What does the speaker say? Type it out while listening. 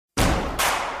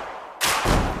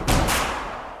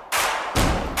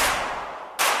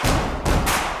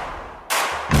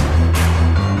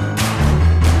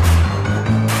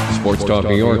Sports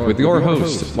Talk New York with your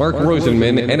hosts, Mark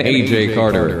Rosenman and AJ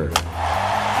Carter.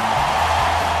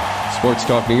 Sports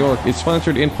Talk New York is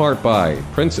sponsored in part by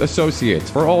Prince Associates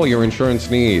for all your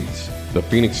insurance needs, the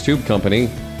Phoenix Tube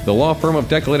Company, the law firm of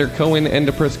Declator Cohen and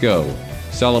DePrisco,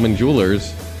 Solomon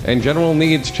Jewelers, and General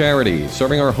Needs Charity,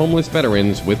 serving our homeless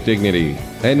veterans with dignity.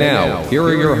 And now, here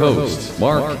are your hosts,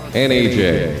 Mark and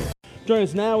AJ. Joining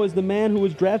us now is the man who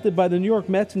was drafted by the New York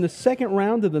Mets in the second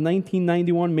round of the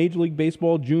 1991 Major League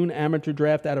Baseball June Amateur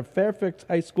Draft out of Fairfax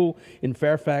High School in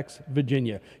Fairfax,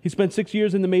 Virginia. He spent 6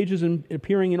 years in the majors and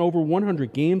appearing in over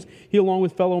 100 games. He, along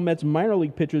with fellow Mets minor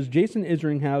league pitchers Jason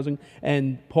Isringhausen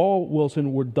and Paul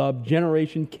Wilson, were dubbed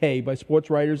Generation K by sports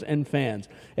writers and fans.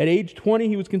 At age 20,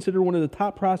 he was considered one of the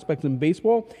top prospects in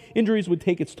baseball. Injuries would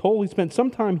take its toll. He spent some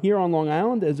time here on Long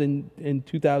Island, as in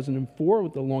 2004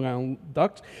 with the Long Island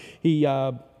Ducks. He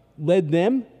led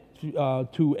them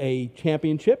to a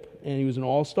championship, and he was an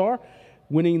all-star,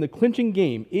 winning the clinching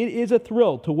game. It is a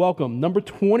thrill to welcome number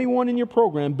 21 in your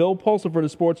program, Bill Pulsipher, to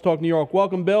Sports Talk New York.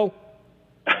 Welcome, Bill.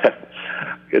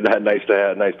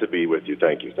 Nice to be with you.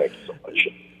 Thank you so much.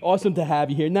 Awesome to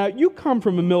have you here. Now, you come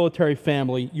from a military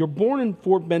family. You're born in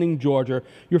Fort Benning, Georgia.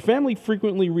 Your family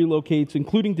frequently relocates,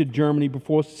 including to Germany,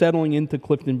 before settling into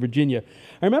Clifton, Virginia.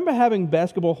 I remember having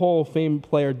Basketball Hall of Fame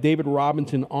player David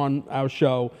Robinson on our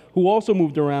show, who also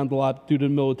moved around a lot due to the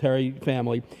military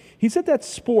family. He said that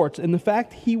sports, and the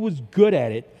fact he was good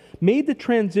at it, made the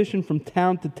transition from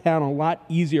town to town a lot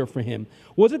easier for him.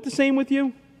 Was it the same with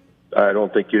you? I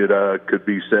don't think it could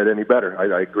be said any better.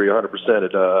 I agree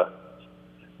 100%.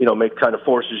 It kind of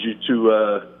forces you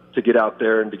to get out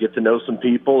there and to get to know some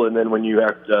people, and then when you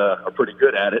are pretty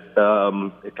good at it,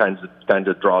 it kind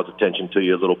of draws attention to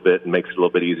you a little bit and makes it a little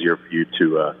bit easier for you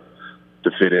to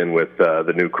fit in with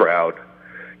the new crowd.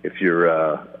 If you're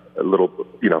a little,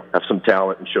 have some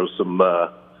talent and show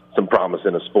some promise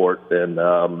in a sport, then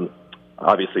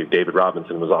obviously David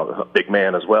Robinson was a big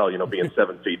man as well. Being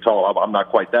 7 feet tall, I'm not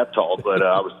quite that tall, but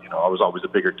I was always a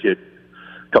bigger kid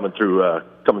coming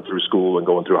through school and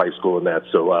going through high school and that.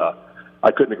 So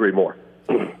I couldn't agree more.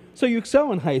 So you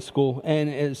excel in high school, and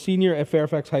as senior at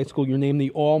Fairfax High School, you're named the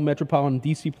All-Metropolitan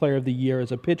DC Player of the Year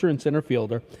as a pitcher and center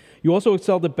fielder. You also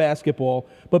excelled at basketball,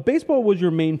 but baseball was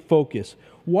your main focus.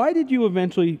 Why did you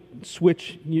eventually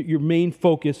switch your main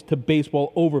focus to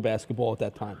baseball over basketball at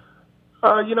that time?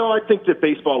 I think that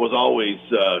baseball was always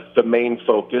the main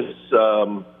focus.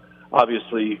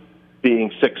 Obviously,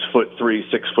 being 6'3",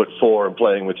 6'4", and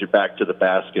playing with your back to the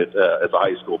basket as a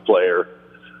high school player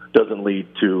doesn't lead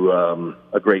to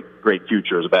a great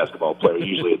future as a basketball player.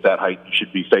 Usually at that height, you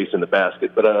should be facing the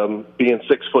basket. But being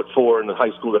 6'4" in the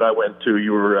high school that I went to,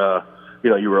 you were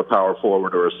a power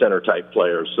forward or a center type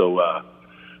player. So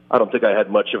I don't think I had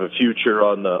much of a future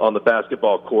on the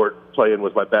basketball court playing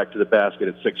with my back to the basket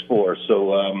at 6'4".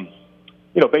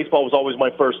 So baseball was always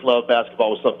my first love.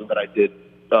 Basketball was something that I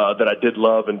did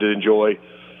love and did enjoy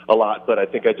a lot, but I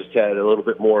think I just had a little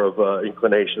bit more of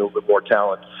inclination, a little bit more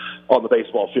talent on the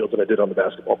baseball field than I did on the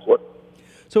basketball court.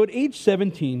 So at age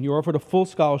 17, you're offered a full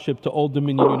scholarship to Old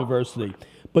Dominion University,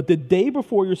 but the day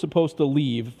before you're supposed to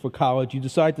leave for college, you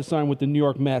decide to sign with the New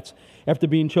York Mets after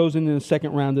being chosen in the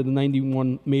second round of the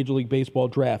 91 Major League Baseball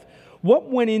draft. What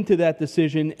went into that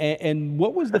decision, and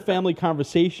what was the family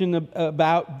conversation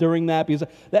about during that? Because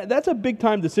that's a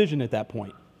big-time decision at that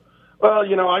point. Well,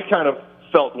 I kind of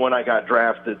felt when I got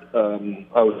drafted,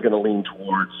 I was going to lean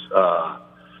towards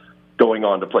going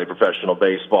on to play professional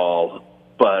baseball.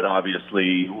 But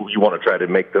obviously, you want to try to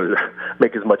make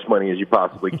as much money as you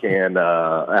possibly can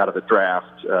out of the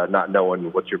draft, not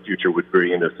knowing what your future would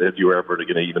be, and if you were ever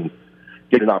going to even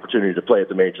get an opportunity to play at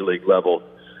the major league level.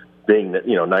 Being that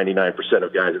 99%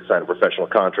 of guys that sign a professional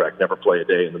contract never play a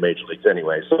day in the major leagues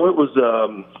anyway. So it was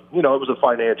it was a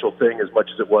financial thing as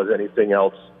much as it was anything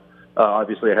else.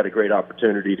 Obviously, I had a great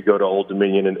opportunity to go to Old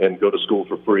Dominion and go to school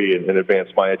for free and advance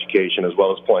my education as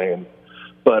well as playing.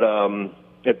 But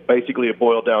it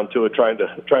boiled down to it, trying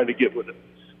to get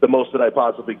the most that I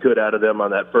possibly could out of them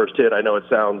on that first hit. I know it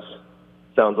sounds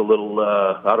a little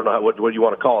I don't know what you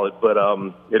want to call it, but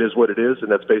it is what it is,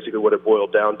 and that's basically what it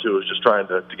boiled down to, is just trying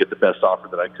to get the best offer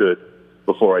that I could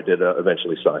before I did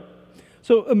eventually sign.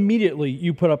 So immediately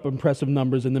you put up impressive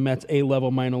numbers in the Mets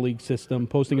A-level minor league system,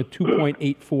 posting a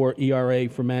 2.84 ERA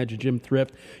for manager Jim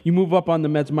Thrift. You move up on the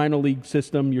Mets minor league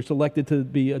system. You're selected to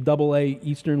be a Double-A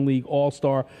Eastern League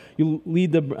All-Star. You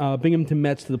lead the Binghamton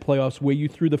Mets to the playoffs, where you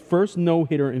threw the first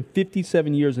no-hitter in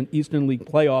 57 years in Eastern League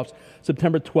playoffs,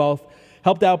 September 12th.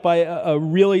 Helped out by a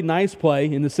really nice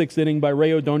play in the sixth inning by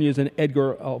Ray Ordonez and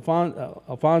Edgar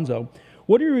Alfonso.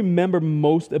 What do you remember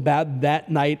most about that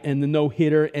night and the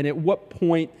no-hitter, and at what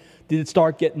point did it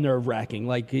start getting nerve-wracking?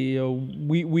 Like,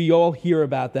 we all hear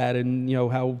about that, and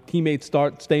how teammates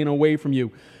start staying away from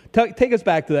you. Take us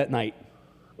back to that night.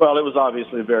 Well, it was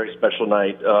obviously a very special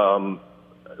night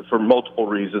for multiple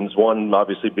reasons. One,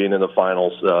 obviously being in the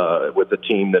finals with the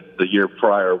team that the year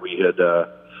prior we had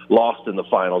lost in the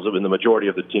finals. The majority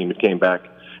of the team that came back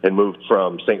and moved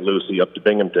from St. Lucie up to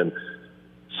Binghamton.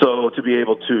 So to be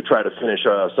able to try to finish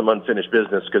some unfinished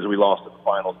business because we lost in the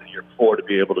finals the year before, to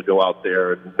be able to go out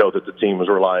there and know that the team was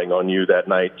relying on you that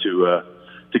night to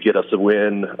get us a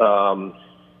win.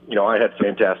 I had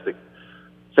fantastic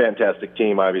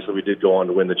team. Obviously, we did go on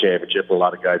to win the championship. A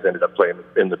lot of guys ended up playing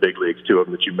in the big leagues. Two of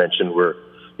them that you mentioned were,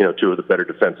 two of the better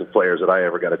defensive players that I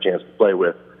ever got a chance to play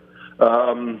with.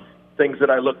 Things that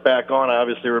I look back on, I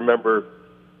obviously remember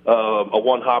a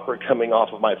one-hopper coming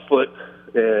off of my foot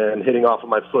and hitting off of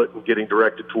my foot and getting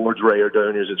directed towards Ray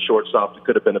Ordonez at shortstop. It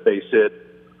could have been a base hit.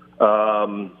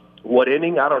 What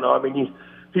inning? I don't know. I mean,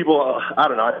 people, I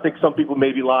don't know. I think some people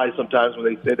maybe lie sometimes when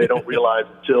they say they don't realize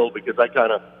until, because I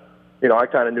kind of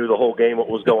knew the whole game, what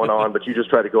was going on, but you just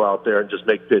try to go out there and just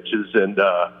make pitches and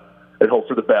hope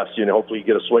for the best. Hopefully you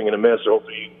get a swing and a miss, or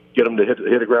hopefully you get them to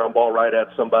hit a ground ball right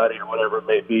at somebody or whatever it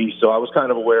may be. So I was kind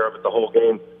of aware of it the whole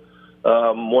game.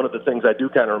 One of the things I do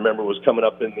kind of remember was coming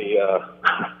up in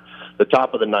the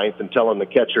top of the ninth and telling the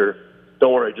catcher,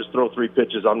 "Don't worry, just throw 3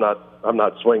 pitches. I'm not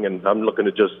swinging. I'm looking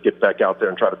to just get back out there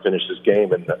and try to finish this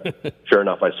game." And sure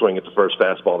enough, I swing at the first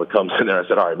fastball that comes in there. I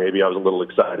said, "All right, maybe I was a little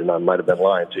excited. I might have been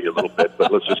lying to you a little bit,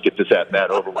 but let's just get this at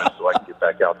bat over with so I can get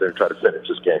back out there and try to finish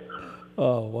this game."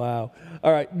 Oh, wow.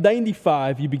 All right,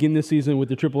 95, you begin the season with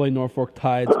the AAA Norfolk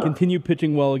Tides, continue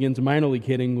pitching well against minor league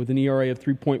hitting with an ERA of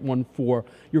 3.14.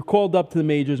 You're called up to the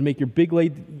majors, make your big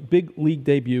league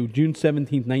debut June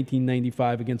 17th,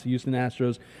 1995 against the Houston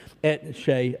Astros at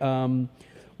Shea.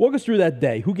 Walk us through that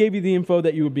day. Who gave you the info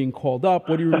that you were being called up?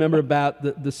 What do you remember about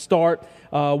the start,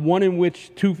 one in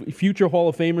which 2 future Hall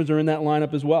of Famers are in that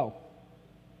lineup as well?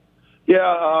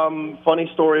 Yeah,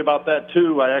 funny story about that,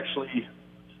 too. I actually,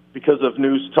 because of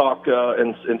news talk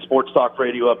and sports talk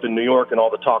radio up in New York and all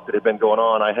the talk that had been going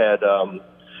on, I had,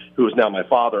 who is now my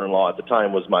father-in-law at the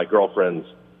time, was my girlfriend's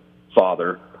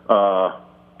father.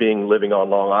 Living on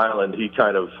Long Island, he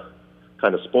kind of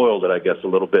spoiled it, I guess, a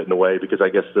little bit in a way, because I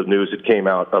guess the news had came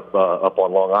out up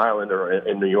on Long Island or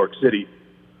in New York City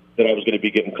that I was going to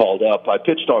be getting called up. I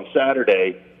pitched on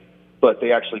Saturday, but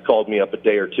they actually called me up a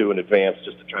day or two in advance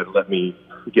just to try to let me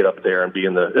get up there and be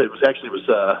in the. It was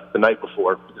the night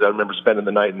before, because I remember spending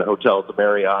the night in the hotel at the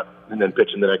Marriott and then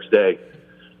pitching the next day.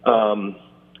 So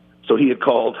he had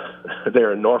called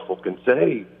there in Norfolk and said,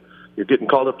 "Hey, you're getting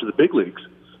called up to the big leagues."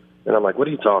 And I'm like, "What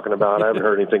are you talking about? I haven't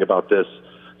heard anything about this."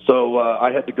 So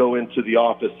I had to go into the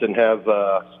office and have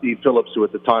Steve Phillips, who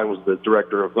at the time was the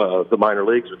director of the minor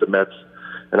leagues with the Mets,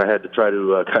 and I had to try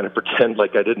to kind of pretend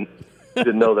like I didn't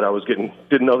know that I was getting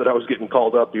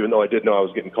called up, even though I did know I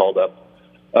was getting called up.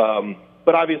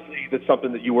 But obviously, that's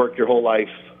something that you work your whole life,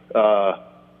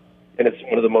 and it's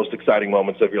one of the most exciting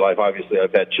moments of your life. Obviously,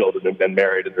 I've had children and been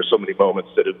married, and there's so many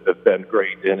moments that have been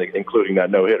great, including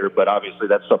that no-hitter. But obviously,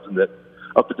 that's something that,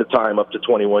 up at the time, up to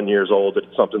 21 years old,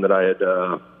 it's something that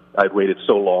I'd waited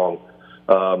so long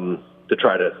to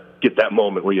try to get that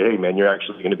moment where hey, man, you're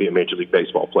actually going to be a Major League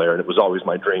Baseball player. And it was always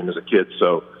my dream as a kid.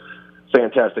 So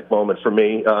fantastic moment for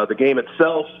me. The game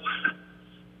itself,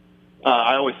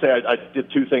 I always say I did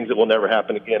 2 things that will never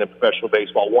happen again in professional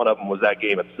baseball. One of them was that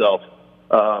game itself.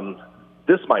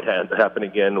 This might happen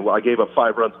again. I gave up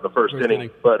 5 runs in the first inning,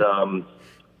 but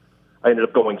I ended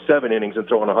up going 7 innings and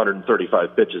throwing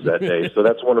 135 pitches that day. So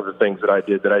that's one of the things that I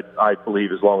did that I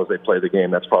believe, as long as they play the game,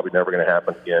 that's probably never going to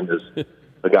happen again, is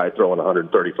a guy throwing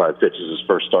 135 pitches his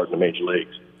first start in the major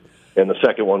leagues. And the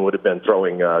second one would have been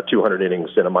throwing 200 innings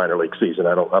in a minor league season.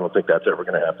 I don't think that's ever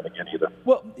going to happen again either.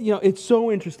 Well, it's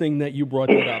so interesting that you brought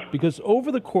that up, because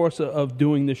over the course of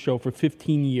doing this show for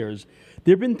 15 years,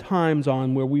 there have been times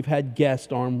on where we've had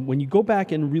guests on, when you go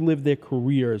back and relive their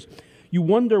careers, you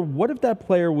wonder, what if that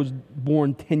player was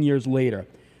born 10 years later?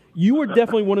 You were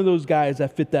definitely one of those guys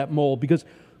that fit that mold, because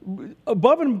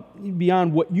above and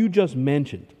beyond what you just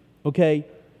mentioned, okay,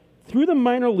 through the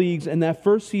minor leagues and that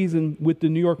first season with the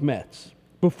New York Mets,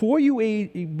 before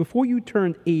you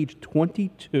turned age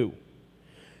 22,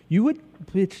 you would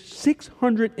pitch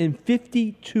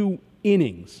 652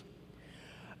 innings.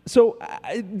 So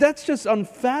that's just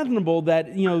unfathomable that,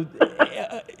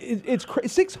 it's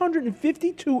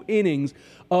 652 innings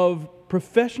of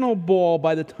professional ball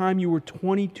by the time you were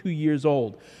 22 years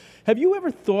old. Have you ever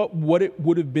thought what it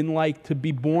would have been like to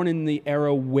be born in the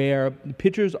era where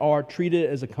pitchers are treated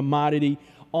as a commodity,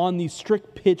 on these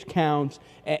strict pitch counts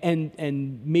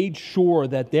and made sure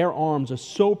that their arms are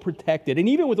so protected. And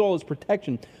even with all this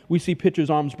protection, we see pitchers'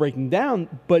 arms breaking down,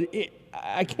 but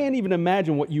I can't even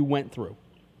imagine what you went through.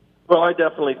 Well, I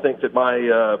definitely think that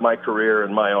my career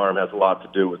and my arm has a lot to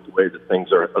do with the way that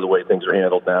things are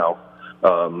handled now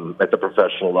at the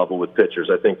professional level with pitchers.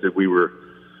 I think that we were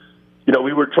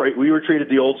treated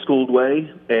the old school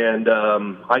way, and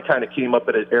I kind of came up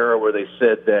at an era where they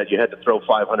said that you had to throw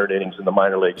 500 innings in the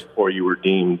minor leagues before you were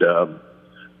deemed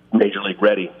major league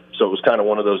ready. So it was kind of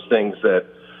one of those things that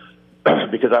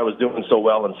because I was doing so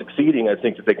well and succeeding, I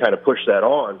think that they kind of pushed that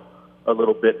on a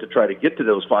little bit to try to get to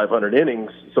those 500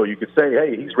 innings, so you could say,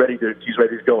 "Hey, he's ready to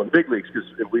go in big leagues." Because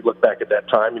if we look back at that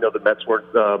time, the Mets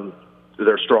weren't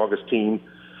their strongest team,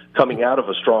 coming out of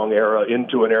a strong era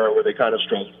into an era where they kind of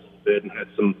struggled a little bit and had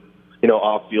some,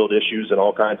 off-field issues and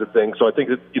all kinds of things. So I think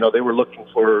that they were looking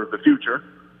for the future,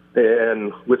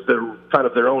 and with their kind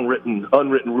of their own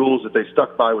unwritten rules that they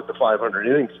stuck by with the 500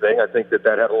 innings thing, I think that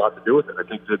had a lot to do with it. I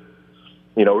think that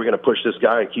we're going to push this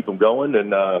guy and keep him going.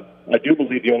 And I do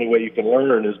believe the only way you can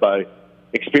learn is by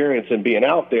experience and being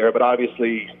out there. But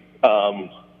obviously,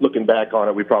 looking back on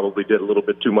it, we probably did a little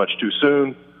bit too much too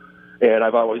soon. And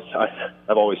I've always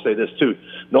say this too.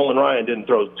 Nolan Ryan didn't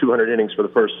throw 200 innings for the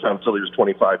first time until he was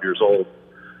 25 years old.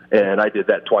 And I did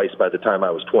that twice by the time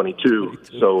I was 22.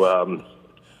 So,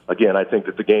 again, I think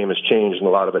that the game has changed, and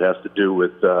a lot of it has to do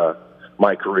with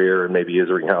my career and maybe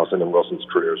Isringhausen and Wilson's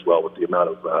career as well, with the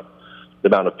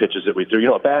amount of pitches that we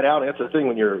threw. A bad outing, that's the thing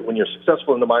when you're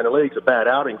successful in the minor leagues, a bad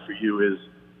outing for you is,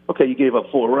 okay, you gave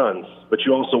up 4 runs, but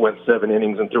you also went 7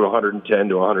 innings and threw 110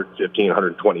 to 115,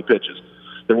 120 pitches.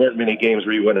 There weren't many games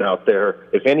where you went out there,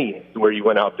 if any, where you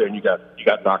went out there and you got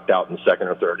knocked out in the second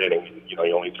or third inning. And,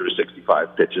 you only threw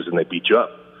 65 pitches and they beat you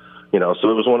up. So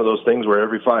it was one of those things where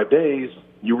every 5 days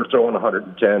you were throwing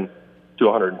 110 to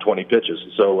 120 pitches.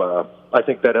 So I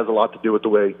think that has a lot to do with the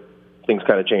way things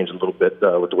kind of changed a little bit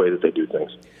with the way that they do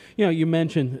things. You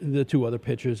mentioned the 2 other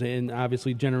pitchers, and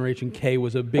obviously Generation K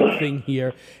was a big thing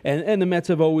here. And the Mets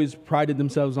have always prided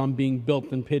themselves on being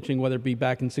built in pitching, whether it be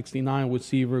back in '69 with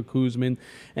Seaver, Koosman,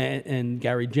 and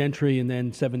Gary Gentry, and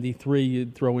then '73 you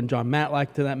throw in John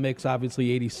Matlack to that mix.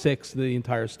 Obviously '86 the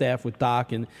entire staff with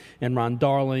Doc and Ron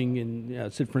Darling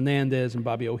and Sid Fernandez and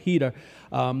Bobby Ojeda.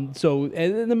 And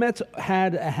the Mets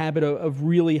had a habit of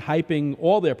really hyping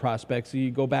all their prospects. You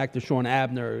go back to Sean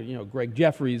Abner, Greg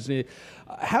Jeffries.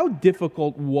 How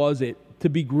difficult was it to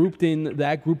be grouped in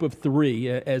that group of 3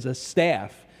 as a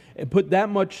staff and put that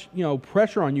much,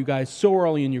 pressure on you guys so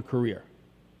early in your career?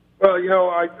 Well,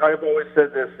 I've always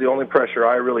said this. The only pressure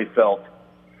I really felt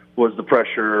was the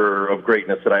pressure of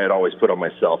greatness that I had always put on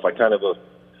myself. I kind of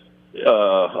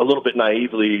a little bit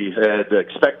naively had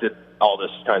expected all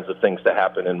this kinds of things to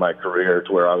happen in my career,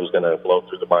 to where I was going to blow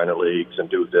through the minor leagues and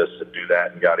do this and do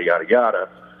that and yada, yada, yada.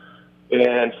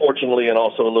 And fortunately, and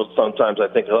also sometimes I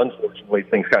think unfortunately,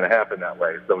 things kind of happen that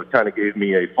way. So it kind of gave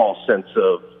me a false sense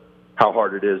of how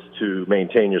hard it is to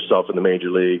maintain yourself in the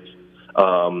major leagues,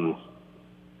 how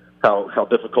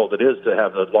difficult it is to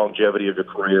have the longevity of your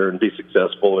career and be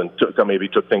successful, and maybe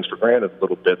took things for granted a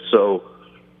little bit. So,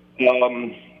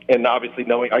 and obviously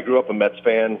I grew up a Mets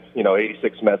fan.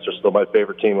 86 Mets are still my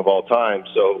favorite team of all time.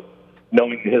 So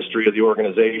knowing the history of the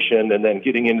organization, and then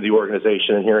getting into the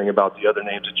organization and hearing about the other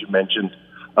names that you mentioned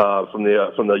from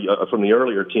the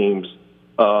earlier teams,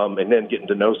 and then getting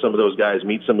to know some of those guys,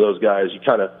 meet some of those guys, you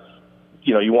kind of,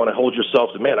 you want to hold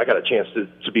yourself to, man, I got a chance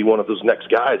to be one of those next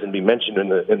guys and be mentioned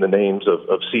in the names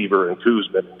of Seaver and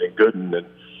Koosman and Gooden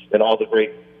and all the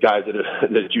great guys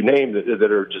that you named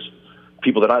that are just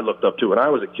people that I looked up to when I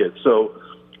was a kid. So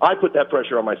I put that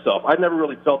pressure on myself. I never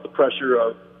really felt the pressure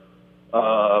of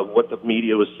what the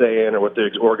media was saying or what the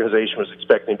organization was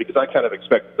expecting, because I kind of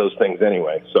expected those things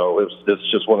anyway. So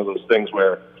it's just one of those things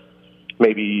where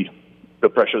maybe the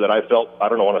pressure that I felt, I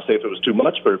don't want to say if it was too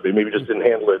much, but maybe just didn't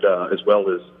handle it as well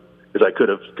as I could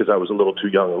have, because I was a little too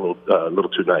young, a little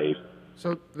too naive.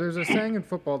 So there's a saying in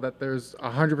football that there's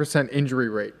 100% injury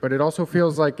rate, but it also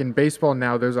feels like in baseball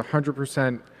now there's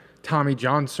 100% Tommy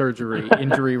John surgery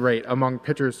injury rate among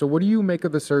pitchers. So what do you make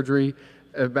of the surgery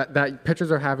that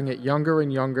pitchers are having it younger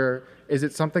and younger? Is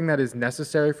it something that is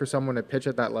necessary for someone to pitch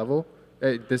at that level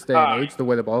at this day and age, the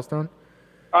way the ball's thrown?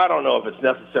 I don't know if it's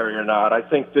necessary or not. I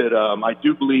think that I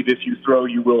do believe if you throw,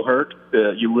 you will hurt.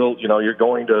 You're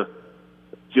going to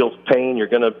feel pain. You're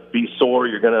going to be sore.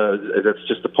 That's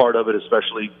just a part of it,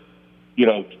 especially,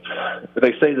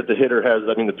 they say that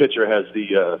the pitcher has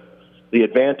the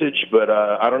advantage, but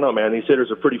I don't know, man. These hitters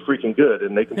are pretty freaking good,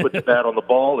 and they can put the bat on the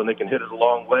ball, and they can hit it a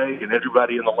long way, and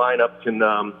everybody in the lineup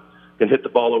can can hit the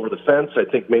ball over the fence. I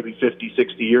think maybe 50,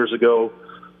 60 years ago,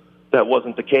 that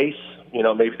wasn't the case.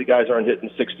 Maybe the guys aren't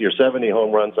hitting 60 or 70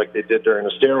 home runs like they did during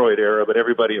the steroid era, but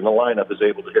everybody in the lineup is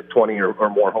able to hit 20 or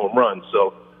more home runs.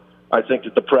 So I think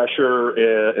that the pressure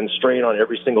and strain on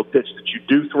every single pitch that you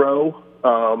do throw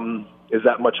is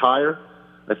that much higher.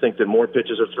 I think that more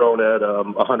pitches are thrown at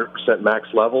 100% max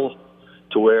level,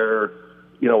 to where,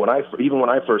 when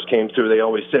I first came through, they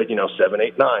always said, 7,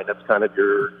 8, 9. That's kind of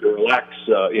your relax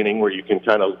inning where you can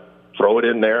kind of throw it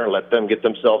in there and let them get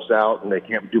themselves out, and they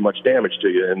can't do much damage to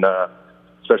you. And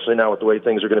especially now with the way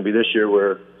things are going to be this year,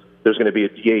 where there's going to be a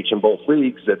DH in both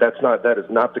leagues, that is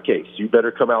not the case. You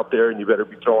better come out there and you better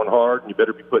be throwing hard and you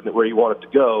better be putting it where you want it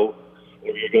to go,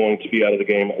 or you're going to be out of the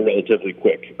game relatively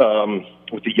quick.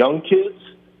 With the young kids,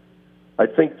 I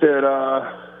think that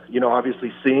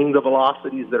obviously seeing the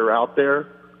velocities that are out there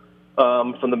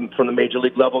from the major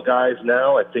league level guys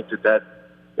now, I think that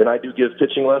and I do give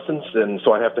pitching lessons, and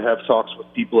so I have to have talks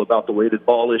with people about the weighted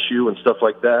ball issue and stuff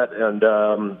like that. And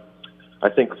I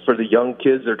think for the young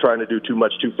kids, they're trying to do too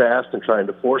much too fast and trying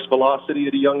to force velocity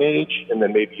at a young age, and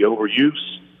then maybe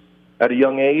overuse at a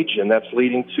young age, and that's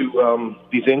leading to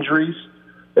these injuries.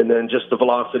 And then just the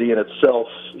velocity in itself,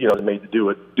 made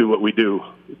to do what we do,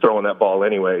 throwing that ball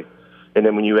anyway. And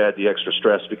then when you add the extra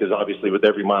stress, because obviously with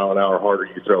every mile an hour harder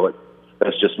you throw it,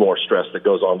 that's just more stress that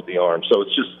goes onto the arm. So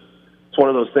it's one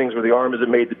of those things where the arm isn't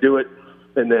made to do it,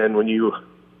 and then when you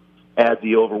add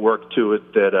the overwork to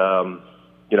it, that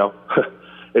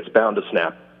it's bound to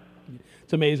snap.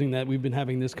 It's amazing that we've been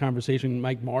having this conversation.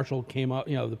 Mike Marshall came up,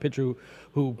 the pitcher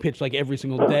who pitched like every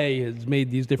single day, has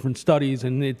made these different studies,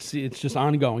 and it's just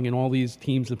ongoing. And all these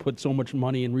teams have put so much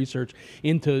money and research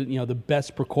into the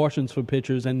best precautions for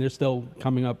pitchers, and they're still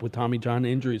coming up with Tommy John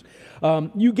injuries.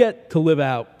 You get to live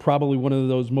out probably one of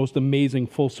those most amazing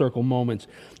full circle moments.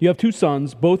 You have two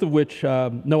sons, both of which,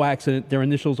 no accident, their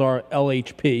initials are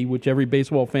LHP, which every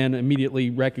baseball fan immediately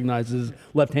recognizes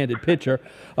left-handed pitcher.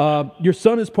 Your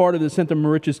son is part of the Center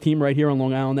Moriches team right here on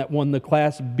Long Island that won the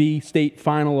Class B state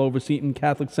final over Seton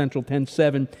Catholic Central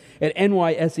 10-7 at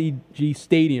NYSEG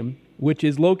Stadium, which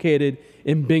is located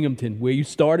in Binghamton, where you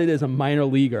started as a minor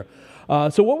leaguer.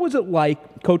 So what was it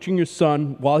like coaching your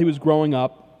son while he was growing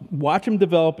up, watch him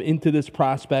develop into this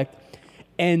prospect,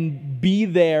 and be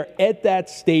there at that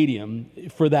stadium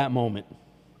for that moment?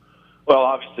 Well,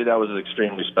 obviously that was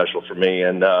extremely special for me,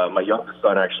 and my youngest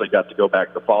son actually got to go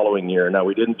back the following year. Now,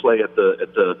 we didn't play at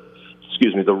the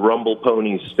Rumble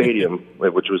Ponies Stadium,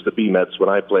 which was the B-Mets when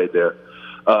I played there.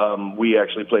 We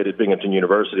actually played at Binghamton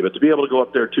University, but to be able to go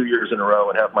up there 2 years in a row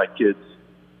and have my kids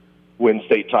win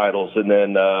state titles, and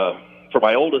then for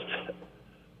my oldest,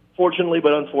 fortunately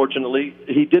but unfortunately,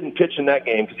 he didn't pitch in that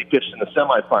game because he pitched in the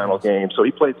semifinal game, so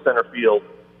he played center field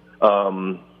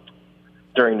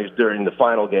during the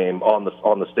final game on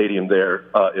the stadium there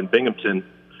in Binghamton.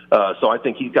 So I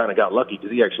think he kind of got lucky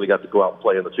because he actually got to go out and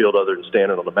play in the field other than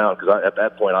standing on the mound. Because at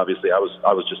that point, obviously, I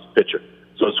was just a pitcher.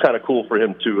 So it's kind of cool for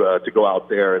him to go out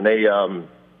there. And they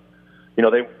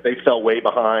fell way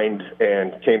behind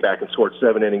and came back and scored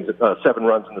 7 runs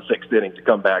in the 6th inning to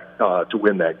come back to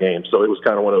win that game. So it was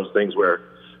kind of one of those things where,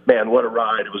 man, what a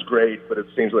ride! It was great, but it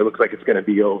looks like it's going to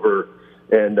be over.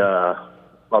 And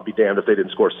I'll be damned if they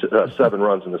didn't score 7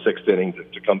 runs in the 6th inning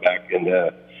to come back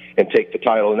and take the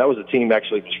title. And that was a team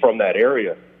actually from that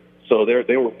area. So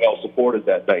they were well supported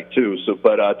that night too. So,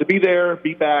 but to be there,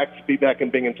 be back in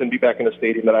Binghamton, be back in a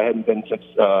stadium that I hadn't been since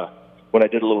when I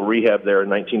did a little rehab there in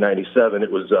 1997.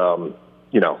 It was,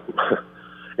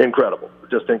 incredible,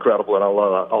 just incredible. And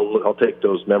I'll take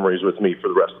those memories with me for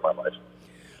the rest of my life.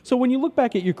 So when you look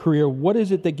back at your career, what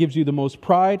is it that gives you the most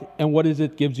pride, and what is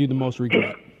it gives you the most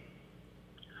regret?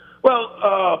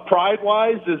 Well,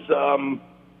 pride-wise is,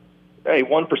 hey,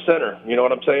 1%er. You know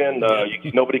what I'm saying?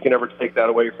 Nobody can ever take that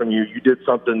away from you. You did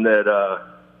something that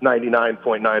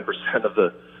 99.9%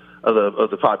 of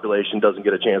the population doesn't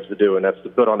get a chance to do, and that's to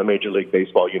put on a Major League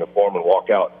Baseball uniform and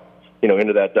walk out,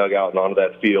 into that dugout and onto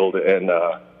that field and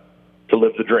to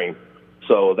live the dream.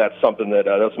 So that's something that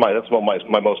that's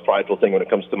my most prideful thing when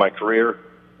it comes to my career.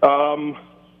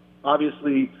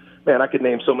 Obviously, man, I could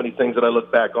name so many things that I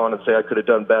look back on and say I could have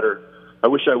done better. I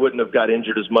wish I wouldn't have got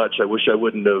injured as much. I wish I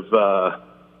wouldn't have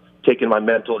taken my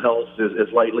mental health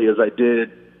as lightly as I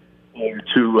did. Or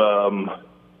to,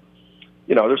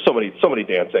 there's so many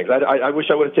damn things. I wish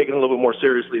I would have taken it a little bit more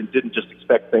seriously and didn't just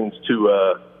expect things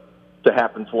to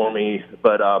happen for me.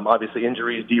 But obviously,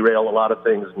 injuries derail a lot of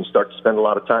things, and you start to spend a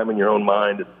lot of time in your own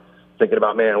mind and thinking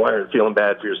about, man, why aren't you feeling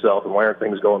bad for yourself, and why aren't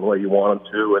things going the way you want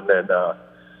them to? And then,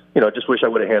 just wish I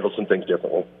would have handled some things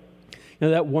differently.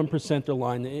 that 1%er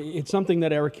line, it's something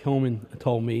that Eric Hillman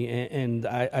told me, and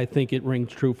I think it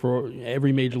rings true for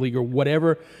every major leaguer,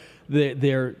 whatever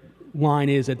their line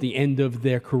is at the end of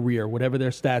their career, whatever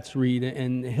their stats read.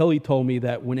 And Hilly told me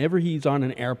that whenever he's on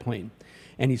an airplane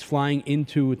and he's flying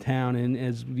into a town, and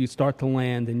as you start to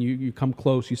land and you come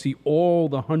close, you see all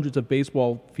the hundreds of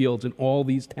baseball fields in all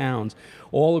these towns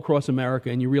all across America,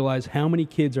 and you realize how many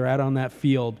kids are out on that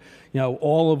field,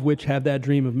 all of which have that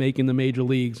dream of making the major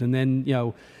leagues. And then,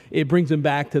 it brings him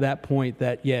back to that point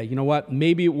that, you know what,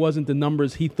 maybe it wasn't the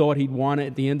numbers he thought he'd want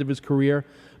at the end of his career,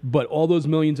 but all those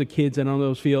millions of kids and on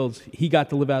those fields, he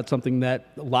got to live out something that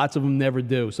lots of them never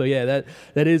do. So, that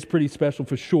is pretty special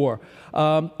for sure.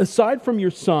 Aside from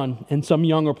your son and some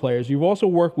younger players, you've also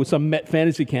worked with some Met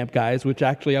Fantasy Camp guys, which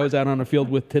actually I was out on a field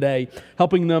with today,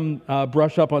 helping them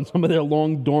brush up on some of their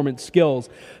long dormant skills.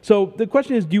 So the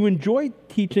question is, do you enjoy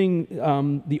teaching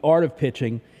the art of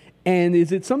pitching? And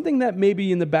is it something that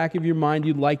maybe in the back of your mind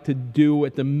you'd like to do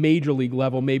at the major league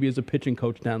level, maybe as a pitching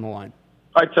coach down the line?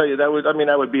 I tell you, that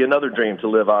would be another dream to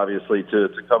live, obviously, to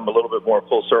come a little bit more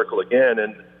full circle again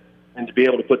and to be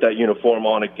able to put that uniform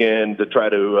on again, to try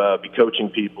to be coaching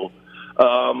people.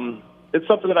 It's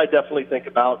something that I definitely think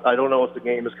about. I don't know if the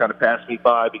game has kind of passed me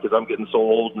by because I'm getting so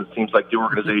old and it seems like the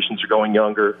organizations are going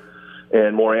younger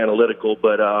and more analytical,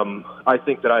 but I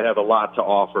think that I have a lot to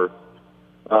offer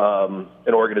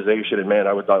an organization, and man,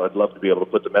 I'd love to be able to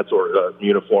put the Mets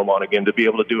uniform on again. To be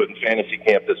able to do it in fantasy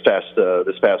camp this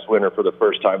past winter for the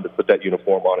first time, to put that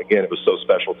uniform on again, it was so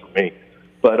special for me.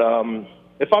 But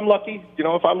if I'm lucky,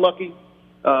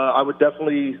 I would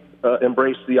definitely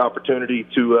embrace the opportunity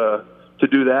to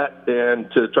do that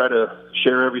and to try to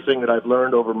share everything that I've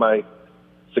learned over my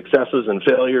successes and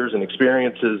failures and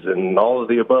experiences and all of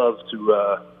the above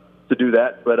to do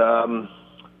that. But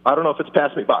I don't know if it's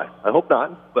passed me by. I hope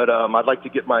not, but I'd like to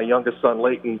get my youngest son,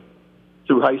 Leighton,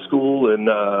 through high school and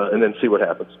then see what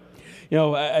happens.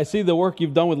 I see the work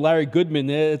you've done with Larry Goodman.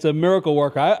 It's a miracle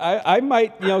work. I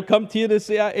might, come to you to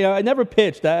see. I never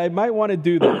pitched. I might want to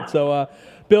do that. So,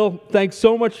 Bill, thanks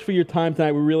so much for your time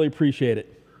tonight. We really appreciate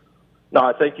it. No,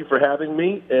 I thank you for having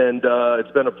me, and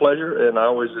it's been a pleasure. And I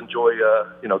always enjoy,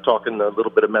 talking a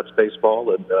little bit of Mets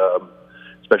baseball and.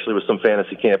 Especially with some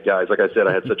fantasy camp guys. Like I said,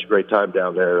 I had such a great time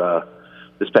down there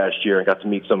this past year and got to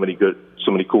meet so many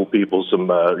cool people.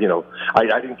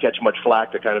 I didn't catch much flack.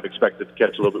 I kind of expected to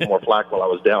catch a little bit more flack while I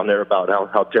was down there about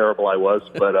how terrible I was.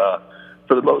 But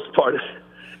for the most part,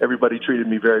 everybody treated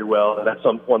me very well. And that's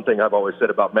one thing I've always said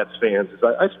about Mets fans is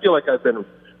I feel like I've been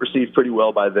received pretty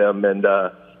well by them. And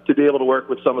to be able to work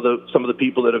with some of the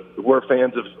people that were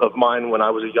fans of mine when I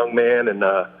was a young man, and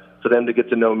for them to get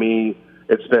to know me,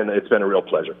 it's been a real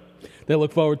pleasure. They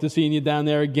look forward to seeing you down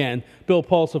there again. Bill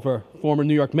Pulsipher, former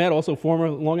New York Met, also former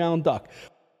Long Island Duck.